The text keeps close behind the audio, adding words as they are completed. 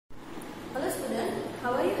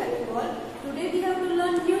today we have to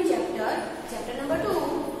learn new chapter number 2,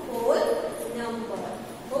 whole number.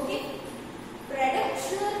 Okay,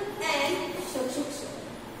 prediction and successor.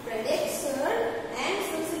 Prediction and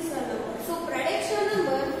successor number. So prediction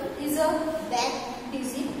number is a back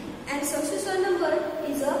digit and successor number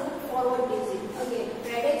is a forward digit. Again,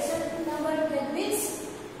 prediction number that means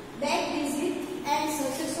back digit and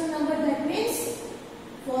successor number that means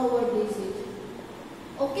forward digit.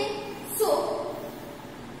 Okay, so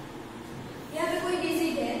यहाँ पे कोई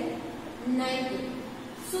digit है 19.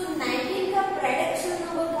 सो 19 का prediction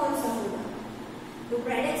number कौन सा होगा? तो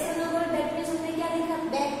prediction number that means हमने क्या देखा?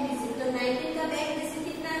 Back digit. तो 19 का बैक डिजिट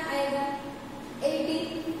कितना आएगा? 18.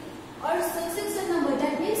 और successor number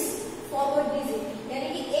that means forward digit, यानी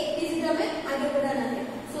कि एक डिजिट हमें आगे बढ़ाना है.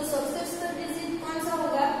 सो सक्सेसर डिजिट कौन सा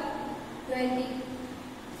होगा? 20.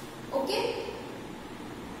 ओके.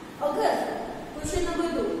 अगर क्वेश्चन नंबर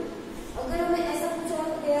 2, अगर हमें ऐसा पूछा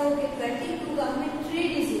गया हो कि 22 का हमें 3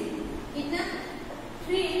 डिजिट कितना?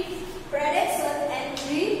 3 प्रेडिक्शन एंड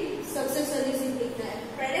 3 सक्सेसर डिजिट लिखना है.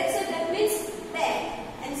 Prediction that means back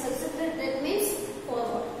and successor that means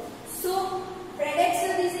forward. So prediction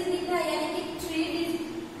digit लिखना है यानी कि 3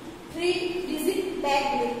 डिजिट बैक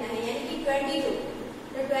लिखना है, यानी कि 22.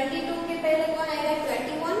 तो 22 के पहले कौन आएगा?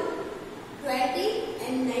 21, 20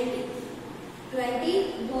 and 19.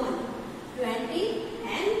 21, 20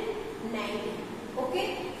 and 19. Okay,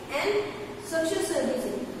 and successor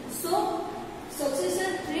digit. So successor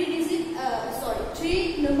 3 digit 3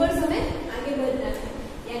 numbers हमें आगे बढ़ना है,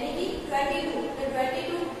 यानी कि 22. तो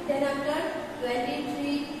 22 then after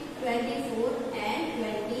 23, 24 and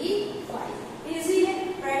 25. Easy है.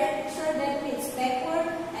 Predecessor that means backward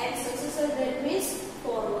and successor that means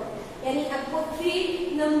forward. यानी आपको 3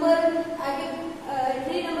 नंबर आगे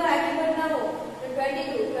बढ़ना हो तो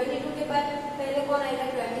 22 के बाद पहले कौन आएगा?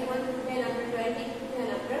 21, then after 20, then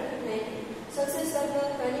after 19. Successor का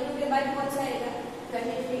 22 के बाद कौन सा आएगा?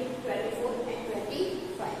 23, 24 and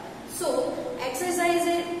 25. So exercise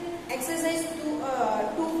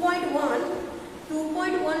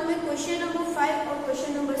 2.1 में क्वेश्चन नंबर 5 और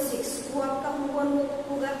क्वेश्चन नंबर 6 वो आपका होमवर्क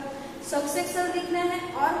होगा. सक्सेसर लिखना है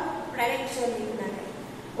और प्रेडिक्शन लिखना है.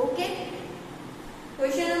 Okay,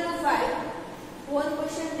 question number 5 one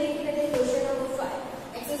question देख लेते हैं. Question number 5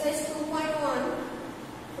 exercise 2.1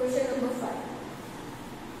 question number 5.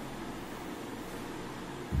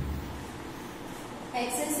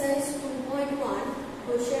 Exercise 2.1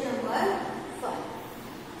 question number 5.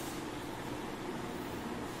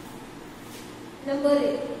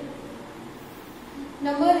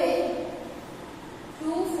 Number A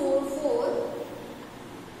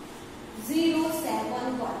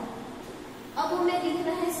 244071. अब हमें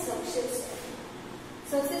लिखना है successor.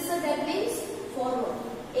 Successor that means forward,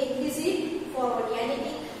 एक डिजिट फॉरवर्ड, यानी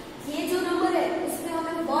कि ये जो नंबर है उसमें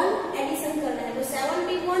हमें 1 एडिशन करना है. तो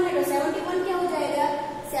 71 है तो 71 क्या हो जाएगा?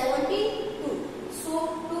 72. सो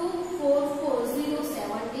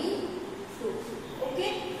 244072. Okay,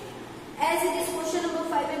 as it is question number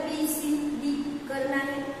 5 में बी करना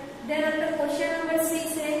है. देन आफ्टर क्वेश्चन नंबर 6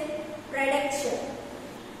 है prediction.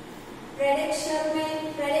 Prediction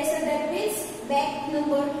that means back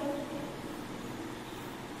number.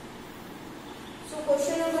 So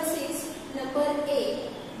question number 6, number A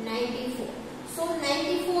 94. So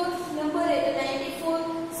 94 number है तो 94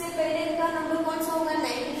 से पहले का नंबर कौन सा होगा?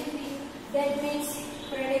 93. That means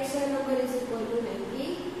prediction number is equal to 93.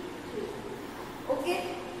 Okay.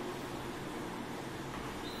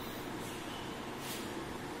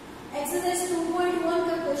 Exercise 2.1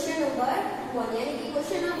 का क्वेश्चन नंबर 1, यानी कि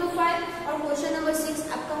क्वेश्चन नंबर 5 और क्वेश्चन नंबर 6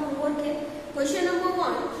 आपका होमवर्क है. Question number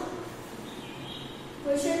 1,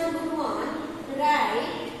 write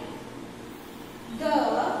the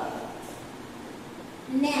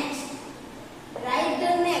next. Write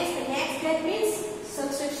the next. Next that means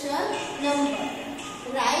successor number.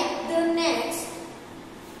 Write the next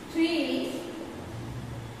 3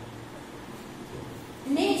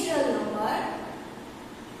 natural number.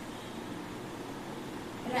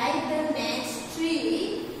 Write the next 3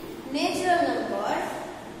 natural number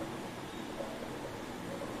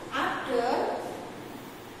after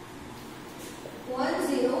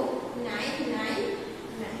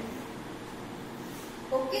 10999.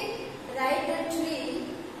 Okay, write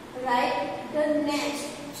the next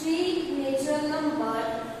 3 natural number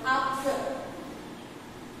after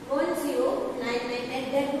 1099, and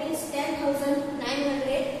that means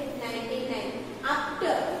 10,999.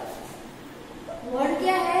 After word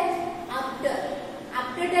क्या है? After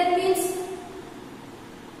that means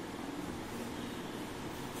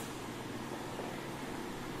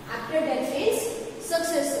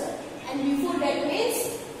successor, and before that means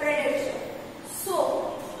prediction. So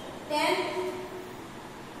 10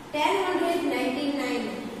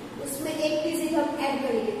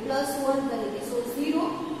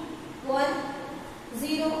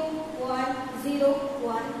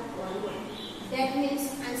 that means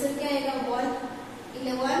answer क्या आएगा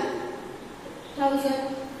 11,000.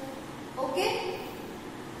 Okay.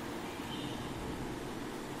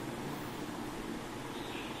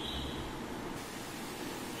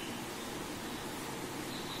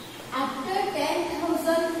 After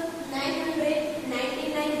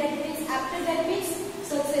 10,999 that means after that means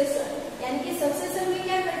successor. यानी कि successor में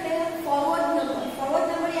क्या करते हैं फॉरवर्ड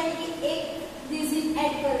नंबर यानी कि एक डिजिट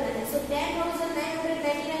ऐड करना है. सो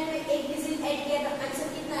 10,999 में एक डिजिट ऐड किया तो आंसर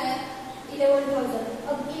कितना आया 11,000.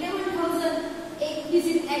 अब 11,000 एक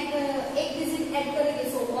डिजिट ऐड करेंगे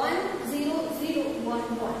सो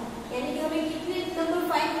 1,0,0,1,1 यानी कि हमें कितने नंबर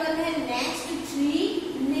फाइंड करने हैं नेक्स्ट 3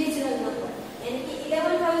 नेचुरल नंबर यानी कि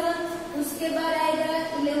 11,000 उसके बाद आएगा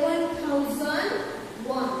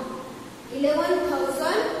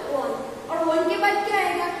 11,001 और 1 के बाद क्या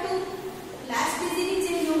आएगा 2 लास्ट डिजिट ही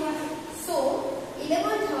चेंज होगा. सो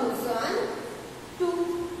 11,002.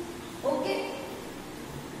 ओके.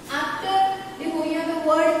 आफ्टर देखो यहाँ पे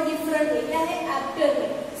वर्ड डिफरेंट है. क्या है आफ्टर में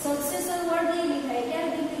सक्सेसर वर्ड नहीं लिखा है. क्या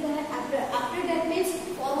लिखा है after that means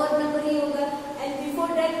forward number ही होगा and before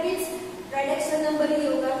that means prediction number ही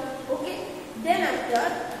होगा. Okay. Then after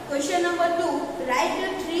question number 2, write the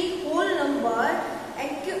 3 whole number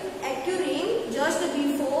occurring just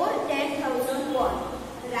before 10,001.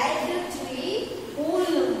 Write the 3 whole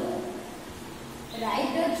number.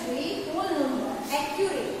 Write the 3 whole number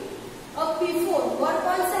occurring. अब before word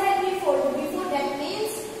कौन सा है before? Before that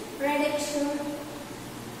means prediction.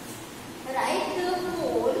 Write the 3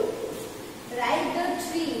 whole. Write the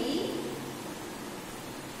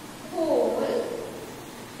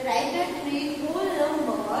 3 whole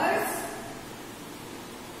numbers.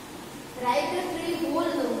 Write the 3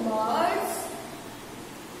 whole numbers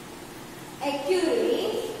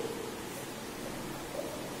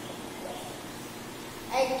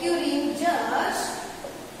occurring just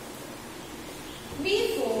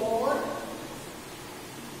before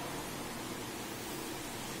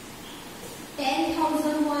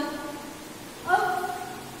 10,001. अब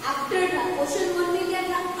after था question 1 में क्या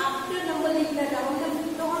था after number लिखना था.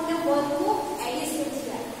 हमने वर्ड को एडिशन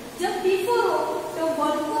किया. जब बिफोर हो तो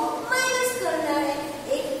वर्ड को माइनस करना है.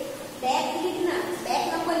 एक बैक लिखना बैक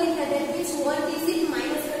नंबर लिखना दैट मींस 1 डिजिट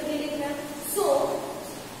माइनस करके लिखना. सो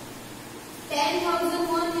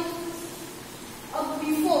 10,001 है. अब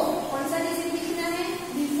बिफोर कौन सा डिजिट लिखना है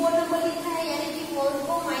बिफोर नंबर लिखना है यानी कि वर्ड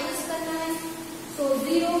को माइनस करना है. सो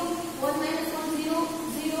 0 1 minus 1 0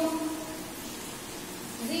 0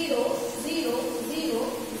 0 0 0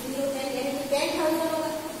 0 10 यानी कि 10,000 होगा.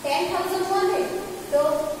 10,001 है तो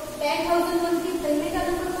 10,001 की पहले का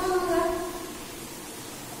नंबर कौन होगा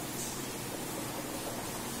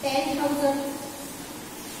 10,000.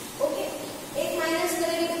 ओके. एक माइनस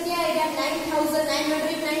करेंगे तो क्या आएगा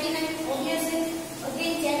 9,999. ऑब्वियस है.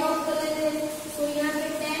 अगेन चेक आउट कर लेते हैं. तो यहाँ पे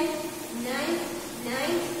 10 9 9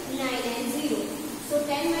 9 एंड 0. सो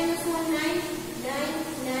 10 minus 1 9 9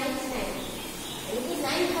 9 9 यानी कि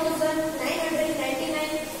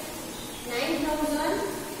 9,999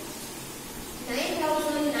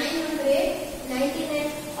 9,999.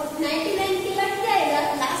 अब 99 के बाद क्या आएगा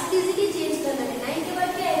लास्ट डिजिट ही चेंज करना है. 9 के बाद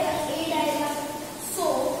क्या आएगा 8 आएगा. सो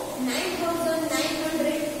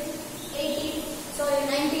 9,980 सॉरी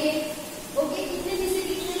 98. ओके. कितने डिजिट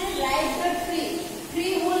लिखने हैं राइट द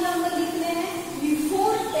 3 होल नंबर लिखने हैं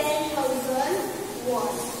बिफोर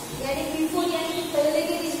 10,001 यानी बिफोर यानी कि पहले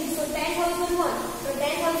के डिजिट. सो 10,001 तो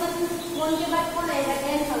 10,001 के बाद कौन आएगा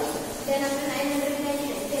 10,000. Then after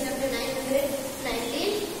 999 then after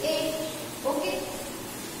 998. Okay.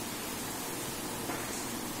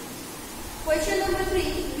 Question number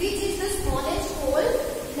 3, which is the smallest whole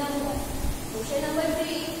number? Question number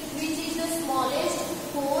 3, which is the smallest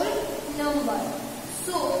whole number?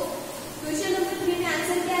 So question number 3 में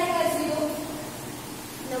आंसर क्या आएगा 0.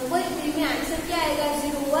 नंबर 3 में आंसर क्या आएगा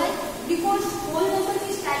 0. Why? Because whole number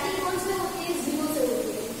की starting कौन से होती है 0 से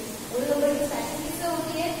होती है. whole number की स्टार्टिंग किससे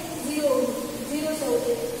होती है 0 से होती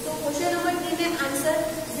है. So question number 3 में आंसर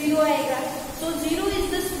 0 आएगा. So 0 is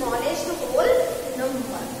the smallest whole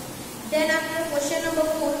number. Then after question number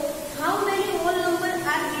 4, how many whole numbers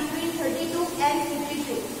are between 32 and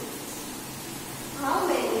 52? How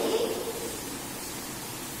many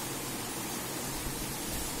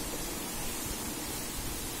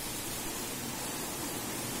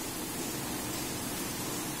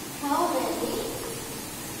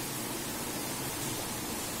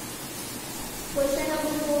question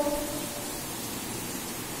number 4,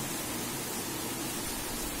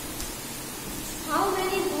 how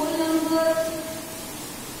many whole numbers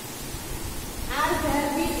are there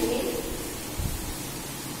between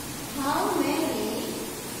how many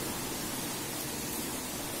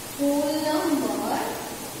whole numbers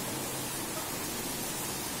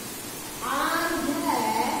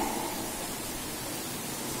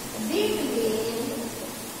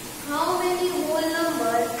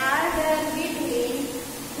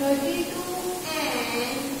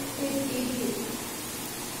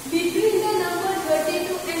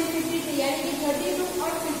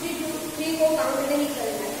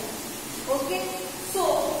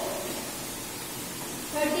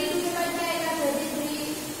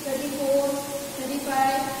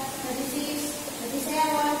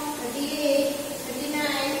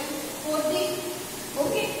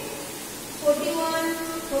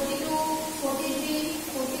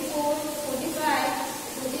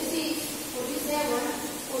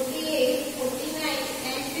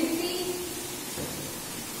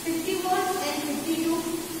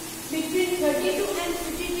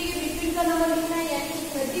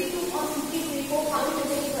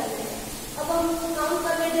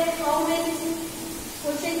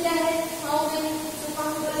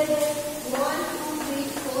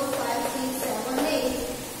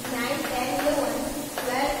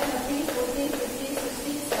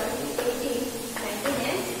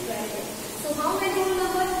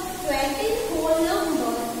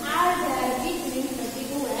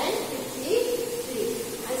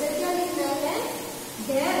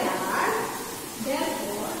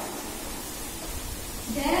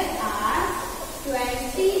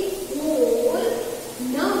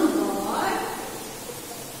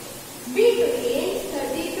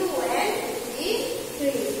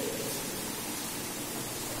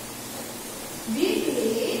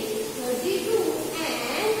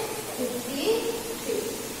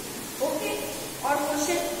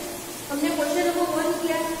हमने question